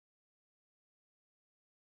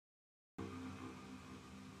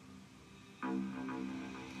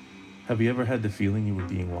Have you ever had the feeling you were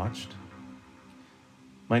being watched?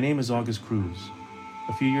 My name is August Cruz.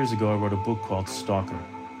 A few years ago, I wrote a book called Stalker.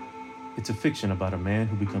 It's a fiction about a man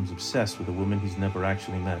who becomes obsessed with a woman he's never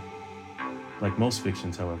actually met. Like most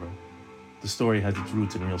fictions, however, the story has its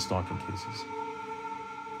roots in real stalking cases.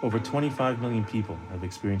 Over 25 million people have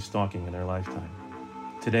experienced stalking in their lifetime.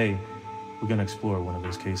 Today, we're going to explore one of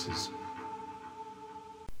those cases.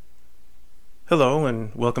 Hello,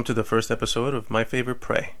 and welcome to the first episode of My Favorite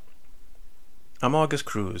Prey. I'm August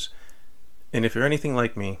Cruz, and if you're anything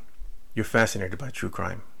like me, you're fascinated by true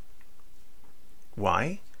crime.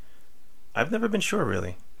 Why? I've never been sure,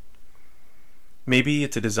 really. Maybe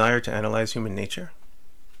it's a desire to analyze human nature.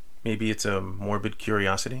 Maybe it's a morbid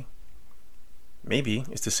curiosity. Maybe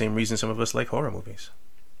it's the same reason some of us like horror movies.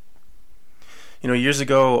 Years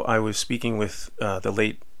ago, I was speaking with the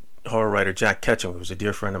late horror writer Jack Ketchum, who was a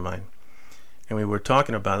dear friend of mine, and we were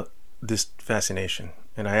talking about this fascination.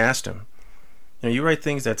 And I asked him, you write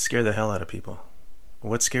things that scare the hell out of people.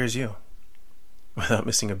 What scares you? Without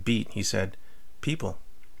missing a beat, he said, people.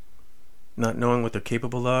 Not knowing what they're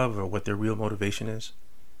capable of or what their real motivation is.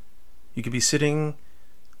 You could be sitting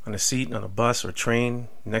on a seat on a bus or train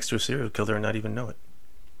next to a serial killer and not even know it.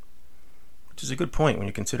 Which is a good point when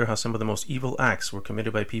you consider how some of the most evil acts were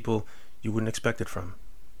committed by people you wouldn't expect it from.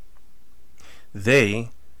 They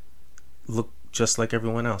look just like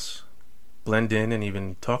everyone else, blend in and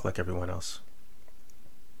even talk like everyone else.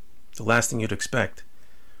 The last thing you'd expect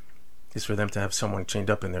is for them to have someone chained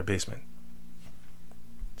up in their basement.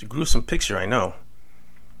 It's a gruesome picture, I know,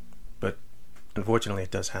 but unfortunately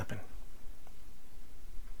it does happen.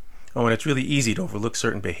 Oh, and it's really easy to overlook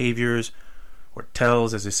certain behaviors or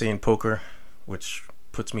tells, as they say in poker, which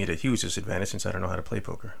puts me at a huge disadvantage since I don't know how to play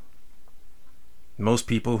poker. Most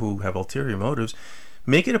people who have ulterior motives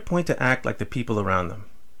make it a point to act like the people around them.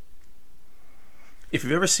 If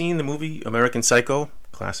you've ever seen the movie American Psycho,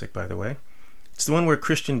 classic by the way, it's the one where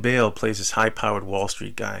Christian Bale plays this high-powered Wall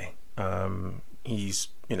Street guy. He's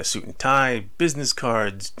in a suit and tie, business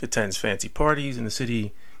cards, attends fancy parties in the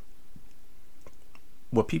city.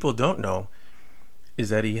 What people don't know is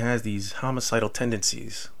that he has these homicidal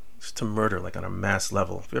tendencies to murder, like on a mass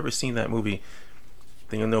level. If you've ever seen that movie,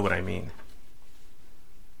 then you'll know what I mean.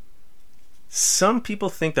 Some people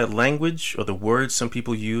think that language or the words some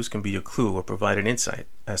people use can be a clue or provide an insight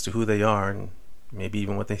as to who they are and maybe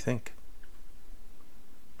even what they think.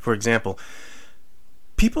 For example,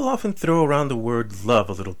 people often throw around the word love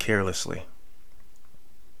a little carelessly.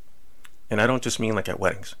 And I don't just mean like at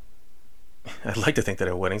weddings. I'd like to think that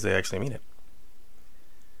at weddings they actually mean it.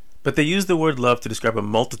 But they use the word love to describe a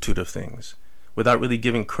multitude of things without really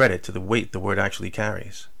giving credit to the weight the word actually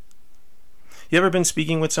carries. You ever been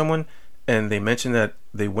speaking with someone and they mention that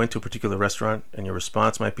they went to a particular restaurant and your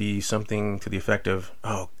response might be something to the effect of,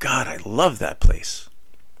 "Oh God, I love that place."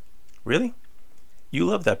 Really? You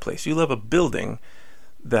love that place. You love a building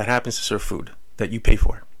that happens to serve food that you pay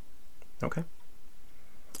for. Okay?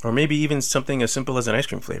 Or maybe even something as simple as an ice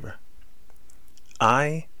cream flavor.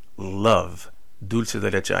 I love dulce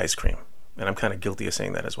de leche ice cream. And I'm kind of guilty of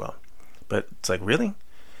saying that as well. But it's like, really?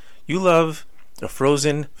 You love a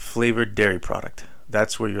frozen flavored dairy product.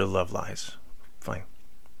 That's where your love lies. Fine.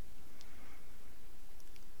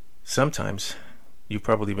 Sometimes you've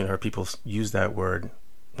probably even heard people use that word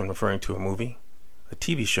when referring to a movie, a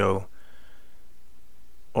TV show,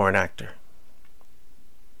 or an actor.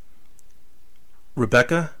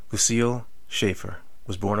 Rebecca Schaeffer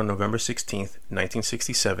was born on November 16th,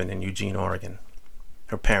 1967 in Eugene, Oregon.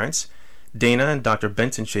 Her parents, Dana and Dr.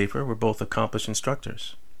 Benson Schaeffer, were both accomplished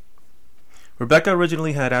instructors. Rebecca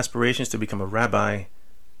originally had aspirations to become a rabbi,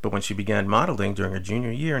 but when she began modeling during her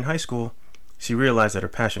junior year in high school, she realized that her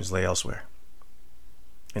passions lay elsewhere.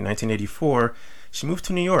 In 1984, she moved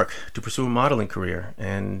to New York to pursue a modeling career,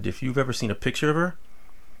 and if you've ever seen a picture of her,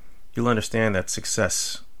 you'll understand that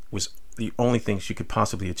success was the only thing she could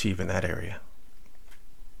possibly achieve in that area.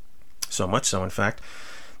 So much so, in fact,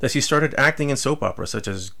 that she started acting in soap operas such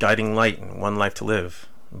as Guiding Light and One Life to Live.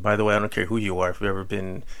 And by the way, I don't care who you are, if you've ever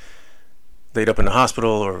been laid up in the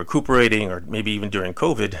hospital or recuperating or maybe even during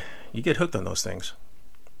COVID, you get hooked on those things.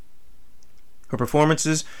 Her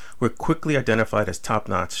performances were quickly identified as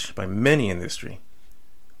top-notch by many in the industry,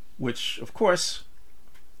 which, of course,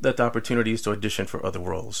 led to opportunities to audition for other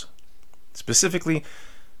roles, specifically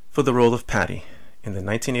for the role of Patty in the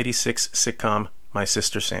 1986 sitcom My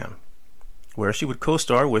Sister Sam, where she would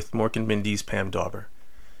co-star with Mork and Mindy's Pam Dauber.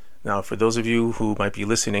 Now, for those of you who might be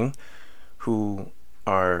listening who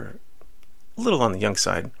are a little on the young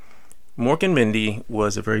side, Mork and Mindy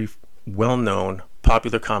was a very well-known,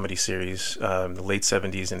 popular comedy series in the late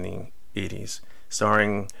 70s and the 80s,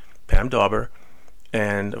 starring Pam Dauber,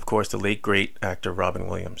 and of course the late great actor Robin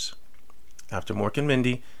Williams. After Mork and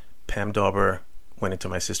Mindy, Pam Dauber went into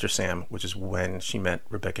My Sister Sam, which is when she met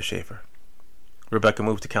Rebecca Schaeffer. Rebecca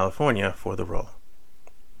moved to California for the role.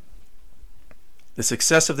 The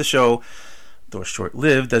success of the show, though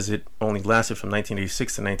short-lived, as it only lasted from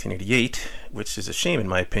 1986 to 1988, which is a shame in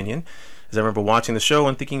my opinion, as I remember watching the show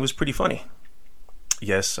and thinking it was pretty funny.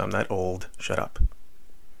 Yes, I'm that old. Shut up.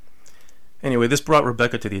 Anyway, this brought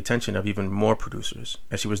Rebecca to the attention of even more producers,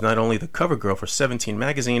 as she was not only the cover girl for 17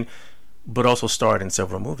 magazine, but also starred in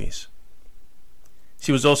several movies.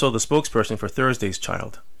 She was also the spokesperson for Thursday's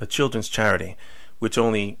Child, a children's charity, which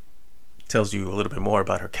only tells you a little bit more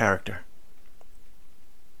about her character.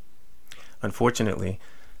 Unfortunately,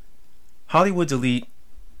 Hollywood's elite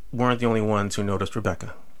weren't the only ones who noticed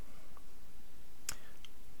Rebecca.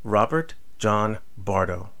 Robert John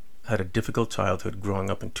Bardo had a difficult childhood growing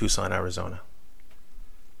up in Tucson, Arizona.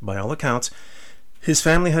 By all accounts, his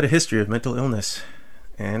family had a history of mental illness,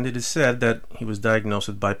 and it is said that he was diagnosed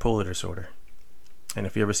with bipolar disorder. And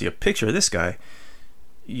if you ever see a picture of this guy,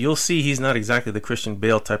 you'll see he's not exactly the Christian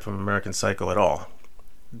Bale type of American Psycho at all.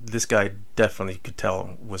 This guy definitely could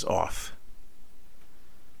tell was off.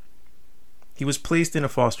 He was placed in a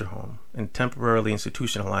foster home and temporarily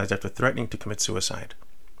institutionalized after threatening to commit suicide.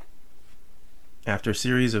 After a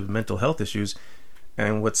series of mental health issues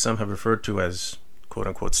and what some have referred to as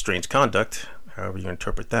quote-unquote strange conduct, however you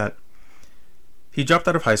interpret that, he dropped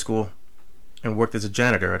out of high school and worked as a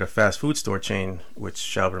janitor at a fast food store chain which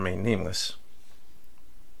shall remain nameless.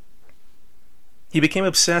 He became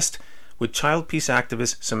obsessed with child peace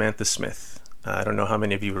activist Samantha Smith. I don't know how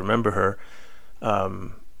many of you remember her,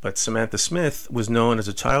 but Samantha Smith was known as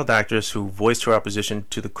a child actress who voiced her opposition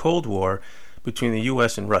to the Cold War between the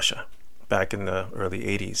U.S. and Russia back in the early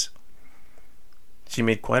 80s. She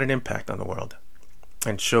made quite an impact on the world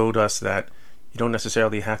and showed us that you don't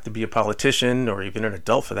necessarily have to be a politician, or even an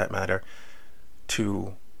adult for that matter,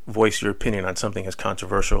 to voice your opinion on something as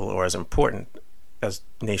controversial or as important as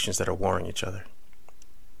nations that are warring each other.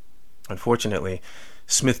 Unfortunately,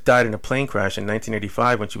 Smith died in a plane crash in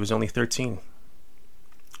 1985 when she was only 13.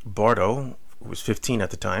 Bardo, who was 15 at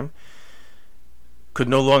the time, could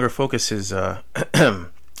no longer focus his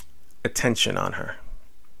attention on her.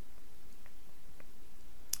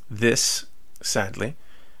 This, sadly,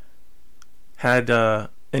 had an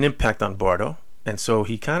impact on Bardo, and so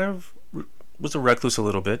he kind of was a recluse a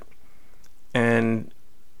little bit. And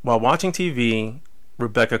while watching TV,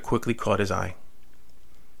 Rebecca quickly caught his eye.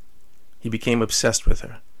 He became obsessed with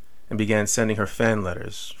her and began sending her fan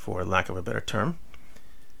letters, for lack of a better term.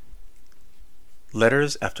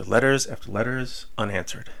 Letters after letters after letters,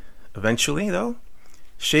 unanswered. Eventually, though,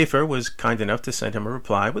 Schaeffer was kind enough to send him a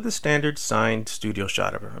reply with a standard signed studio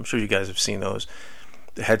shot of her. I'm sure you guys have seen those.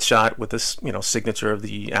 The headshot with this, signature of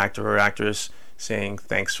the actor or actress saying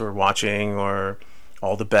thanks for watching or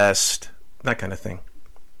all the best, that kind of thing.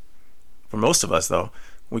 For most of us, though,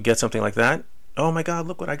 we get something like that. Oh my God,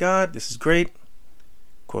 look what I got. This is great.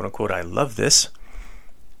 Quote unquote, I love this.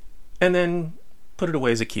 And then put it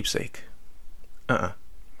away as a keepsake.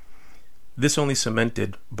 This only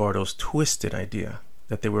cemented Bardo's twisted idea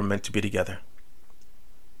that they were meant to be together.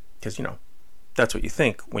 Because, that's what you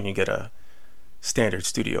think when you get a standard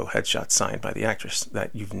studio headshot signed by the actress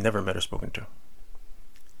that you've never met or spoken to.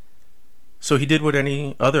 So he did what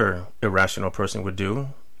any other irrational person would do.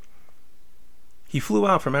 He flew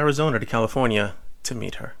out from Arizona to California to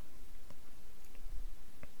meet her.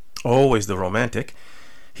 Always the romantic,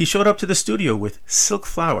 he showed up to the studio with silk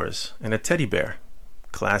flowers and a teddy bear.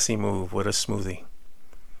 Classy move, what a smoothie.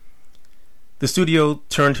 The studio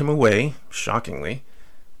turned him away, shockingly,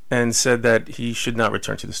 and said that he should not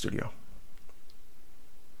return to the studio.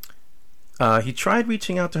 He tried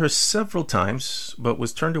reaching out to her several times, but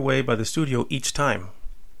was turned away by the studio each time.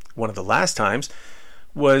 One of the last times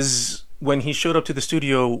was when he showed up to the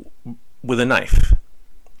studio with a knife.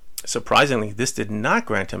 Surprisingly, this did not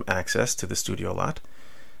grant him access to the studio lot,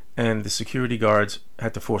 and the security guards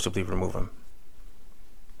had to forcibly remove him.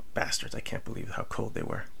 Bastards, I can't believe how cold they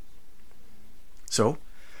were. So,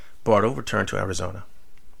 Bardo returned to Arizona,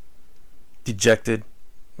 dejected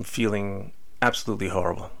and feeling absolutely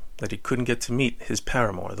horrible that he couldn't get to meet his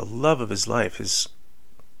paramour, the love of his life, his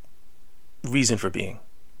reason for being.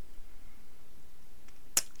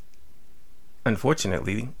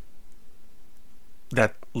 Unfortunately,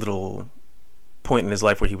 that little point in his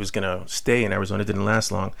life where he was going to stay in Arizona didn't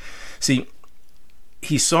last long. See,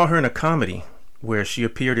 he saw her in a comedy where she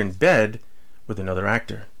appeared in bed with another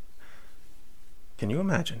actor. Can you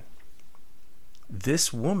imagine?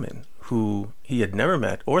 This woman, who he had never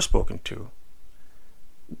met or spoken to,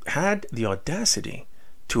 had the audacity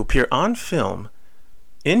to appear on film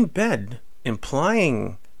in bed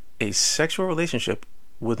implying a sexual relationship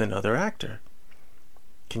with another actor.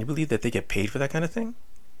 Can you believe that they get paid for that kind of thing?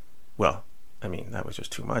 Well, I mean, that was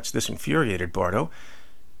just too much. This infuriated Bardo,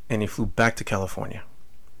 and he flew back to California.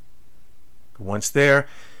 Once there,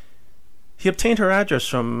 he obtained her address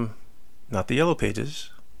from, not the Yellow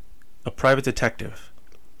Pages, a private detective,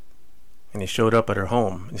 and he showed up at her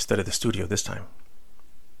home instead of the studio this time.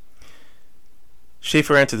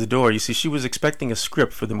 Schaeffer entered the door. You see, she was expecting a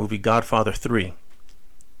script for the movie Godfather 3,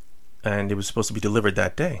 and it was supposed to be delivered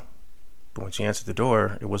that day. But when she answered the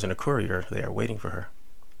door, it wasn't a courier there waiting for her.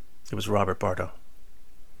 It was Robert Bardo.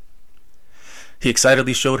 He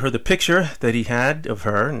excitedly showed her the picture that he had of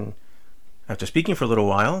her, and after speaking for a little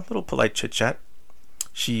while, a little polite chit-chat,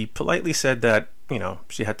 she politely said that,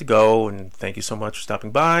 she had to go, and thank you so much for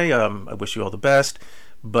stopping by. I wish you all the best,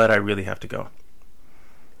 but I really have to go.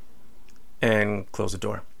 And close the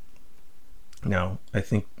door. Now, I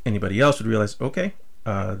think anybody else would realize, okay,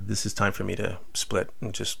 this is time for me to split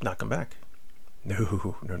and just not come back.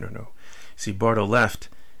 No. See, Bardo left,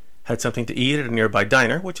 had something to eat at a nearby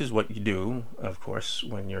diner, which is what you do, of course,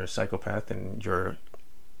 when you're a psychopath and your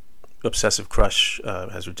obsessive crush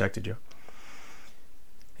has rejected you.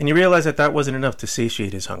 And he realized that that wasn't enough to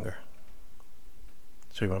satiate his hunger.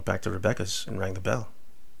 So he went back to Rebecca's and rang the bell.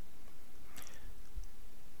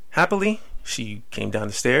 Happily, she came down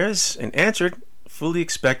the stairs and answered, fully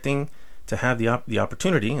expecting to have the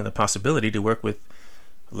opportunity and the possibility to work with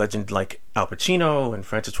a legend like Al Pacino and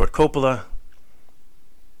Francis Ford Coppola.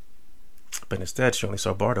 But instead, she only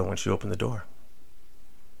saw Bardo when she opened the door.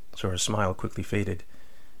 So her smile quickly faded.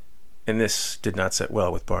 And this did not set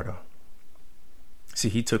well with Bardo. See,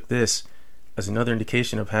 he took this as another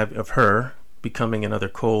indication of her becoming another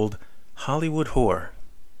cold Hollywood whore,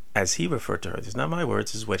 as he referred to her. This is not my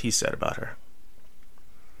words, this is what he said about her.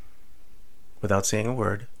 Without saying a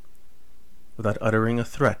word, without uttering a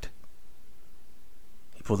threat,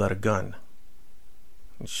 he pulled out a gun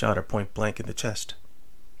and shot her point blank in the chest.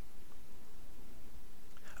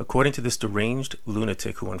 According to this deranged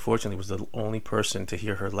lunatic, who unfortunately was the only person to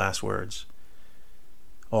hear her last words,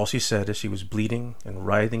 all she said as she was bleeding and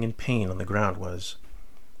writhing in pain on the ground was,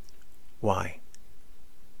 "Why?"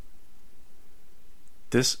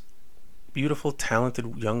 This beautiful,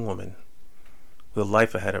 talented young woman with a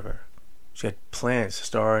life ahead of her. She had plans to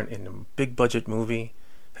star in a big-budget movie,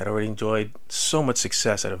 had already enjoyed so much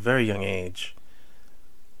success at a very young age.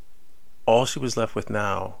 All she was left with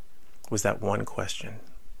now was that one question.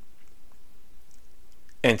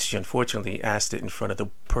 And she unfortunately asked it in front of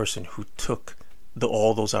the person who took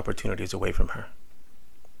all those opportunities away from her.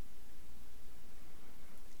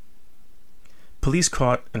 Police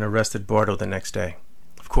caught and arrested Bardo the next day.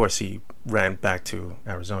 Of course, he ran back to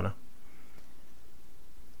Arizona.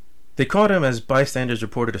 They caught him as bystanders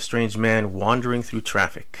reported a strange man wandering through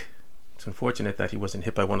traffic. It's unfortunate that he wasn't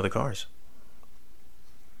hit by one of the cars.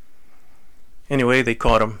 Anyway, they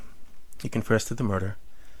caught him. He confessed to the murder.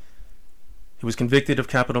 He was convicted of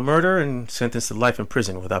capital murder and sentenced to life in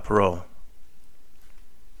prison without parole.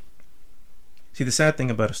 See, the sad thing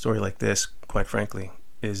about a story like this, quite frankly,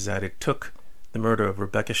 is that it took the murder of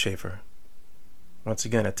Rebecca Schaeffer, once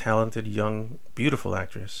again a talented, young, beautiful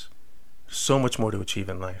actress, so much more to achieve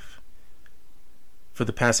in life, for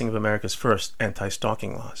the passing of America's first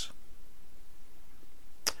anti-stalking laws.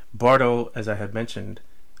 Bardo, as I had mentioned,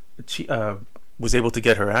 was able to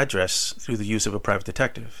get her address through the use of a private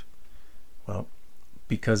detective. Well,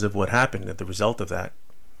 because of what happened as the result of that,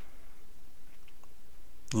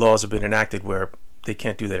 laws have been enacted where they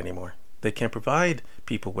can't do that anymore. They can't provide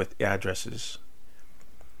people with addresses.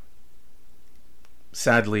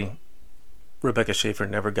 Sadly, Rebecca Schaeffer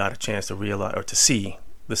never got a chance to realize or to see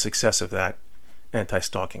the success of that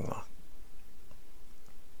anti-stalking law.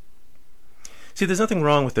 See, there's nothing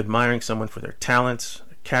wrong with admiring someone for their talents,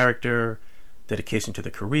 their character, dedication to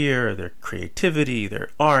their career, their creativity, their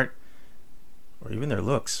art, or even their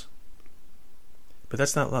looks. But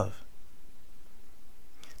that's not love.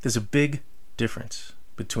 There's a big difference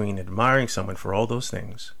between admiring someone for all those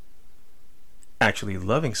things, actually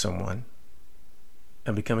loving someone,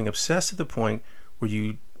 and becoming obsessed to the point where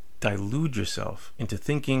you delude yourself into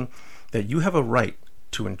thinking that you have a right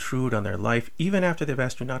to intrude on their life even after they've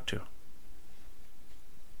asked you not to.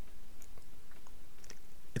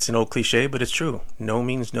 It's an old cliche, but it's true. No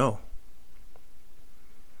means no.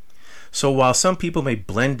 So while some people may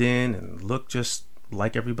blend in and look just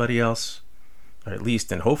like everybody else, or at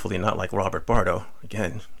least and hopefully not like Robert Bardo,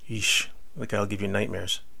 again, yeesh, like I'll give you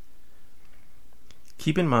nightmares.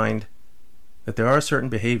 Keep in mind that there are certain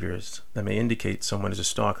behaviors that may indicate someone is a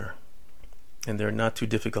stalker, and they're not too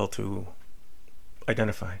difficult to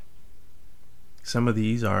identify. Some of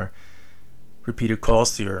these are repeated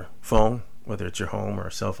calls to your phone, whether it's your home or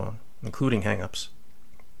a cell phone, including hang-ups.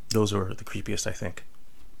 Those are the creepiest, I think.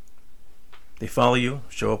 They follow you,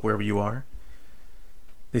 show up wherever you are.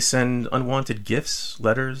 They send unwanted gifts,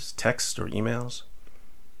 letters, texts, or emails.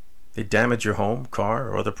 They damage your home, car,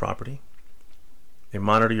 or other property. They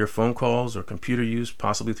monitor your phone calls or computer use,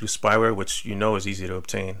 possibly through spyware, which you know is easy to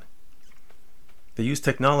obtain. They use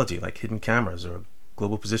technology like hidden cameras or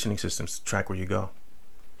global positioning systems to track where you go.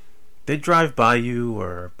 They drive by you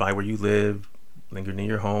or by where you live, linger near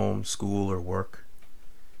your home, school, or work.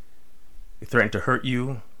 They threaten to hurt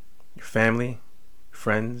you, your family,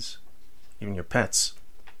 friends, even your pets.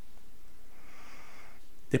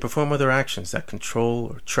 They perform other actions that control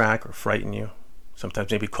or track or frighten you.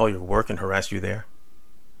 Sometimes maybe call your work and harass you there.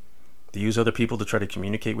 They use other people to try to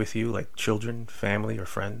communicate with you, like children, family, or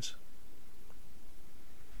friends.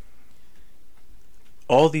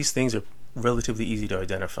 All these things are relatively easy to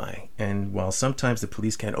identify, and while sometimes the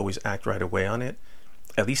police can't always act right away on it,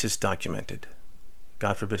 at least it's documented.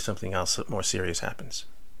 God forbid something else more serious happens.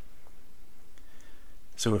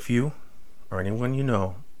 So if you, or anyone you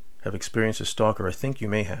know, have experienced a stalker or think you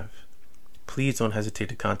may have, please don't hesitate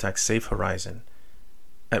to contact Safe Horizon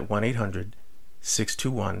at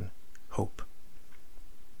 1-800-621-HOPE.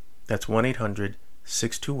 That's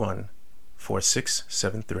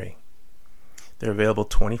 1-800-621-4673. They're available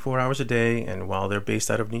 24 hours a day, and while they're based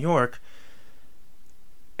out of New York,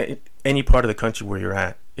 any part of the country where you're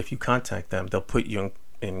at, if you contact them, they'll put you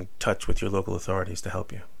in touch with your local authorities to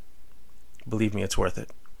help you. Believe me, it's worth it.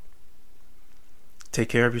 Take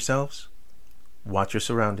care of yourselves, watch your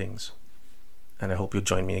surroundings, and I hope you'll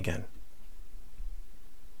join me again.